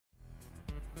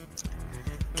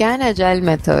Can Agile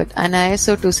method and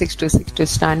ISO 26262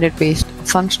 standard-based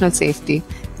functional safety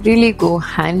really go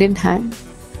hand in hand?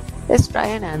 Let's try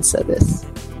and answer this.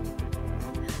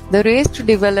 The race to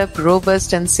develop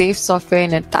robust and safe software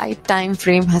in a tight time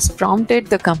frame has prompted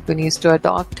the companies to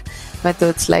adopt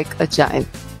methods like Agile.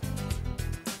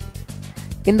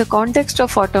 In the context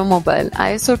of automobile,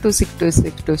 ISO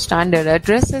 26262 standard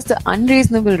addresses the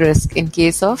unreasonable risk in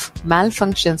case of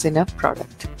malfunctions in a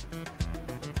product.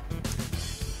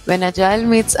 When Agile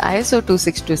meets ISO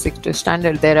 26262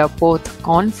 standard, there are both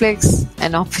conflicts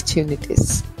and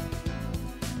opportunities.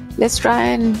 Let's try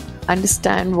and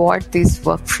understand what these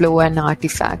workflow and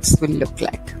artifacts will look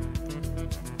like.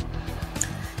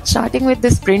 Starting with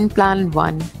the sprint plan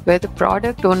 1, where the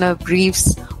product owner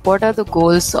briefs what are the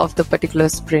goals of the particular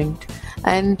sprint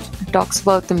and talks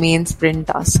about the main sprint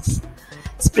tasks.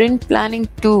 Sprint planning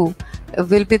 2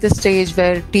 will be the stage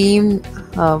where team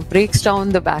breaks down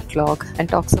the backlog and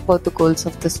talks about the goals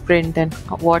of the sprint and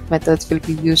what methods will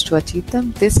be used to achieve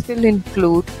them. This will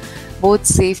include both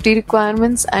safety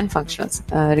requirements and functional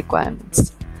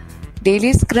requirements.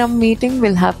 Daily Scrum meeting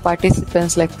will have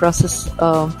participants like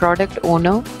product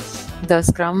owner, the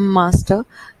Scrum Master,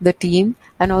 the team,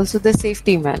 and also the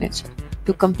safety manager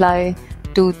to comply,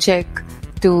 to check,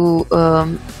 to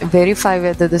verify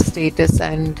whether the status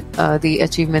and the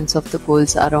achievements of the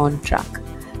goals are on track.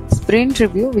 Sprint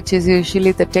review, which is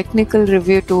usually the technical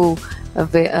review to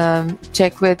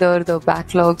check whether the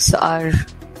backlogs are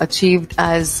achieved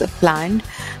as planned,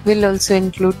 will also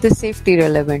include the safety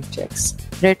relevant checks,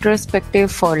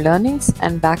 retrospective for learnings,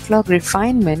 and backlog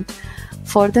refinement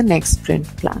for the next sprint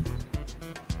plan.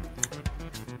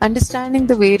 Understanding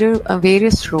the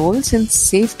various roles in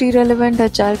safety relevant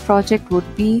Agile project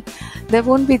would be, there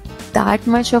won't be that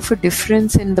much of a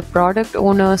difference in the product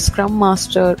owner, Scrum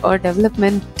Master or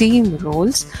development team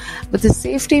roles, but the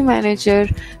safety manager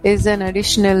is an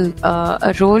additional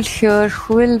role here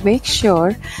who will make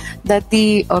sure that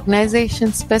the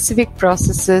organization specific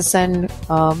processes and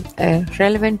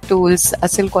relevant tools,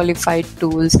 ASIL qualified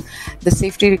tools, the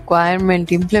safety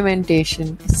requirement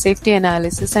implementation, safety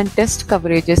analysis and test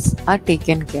coverages are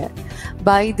taken care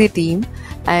by the team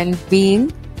and being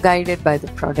guided by the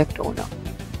product owner.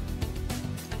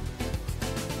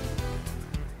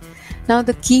 Now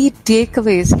the key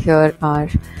takeaways here are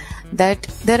that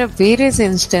there are various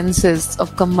instances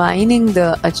of combining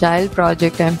the Agile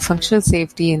project and functional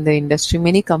safety in the industry.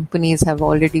 Many companies have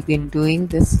already been doing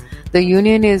this. The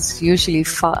union is usually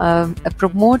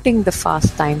promoting the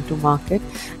fast time to market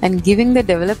and giving the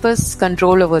developers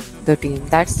control over the team.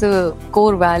 That's the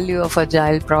core value of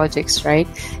Agile projects, right?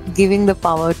 Giving the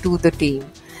power to the team.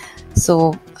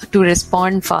 So to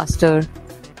respond faster,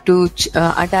 to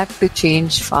adapt to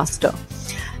change faster.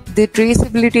 The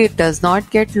traceability does not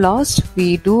get lost.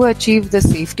 We do achieve the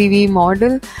safety V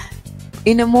model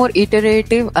in a more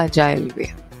iterative, agile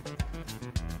way.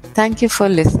 Thank you for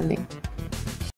listening.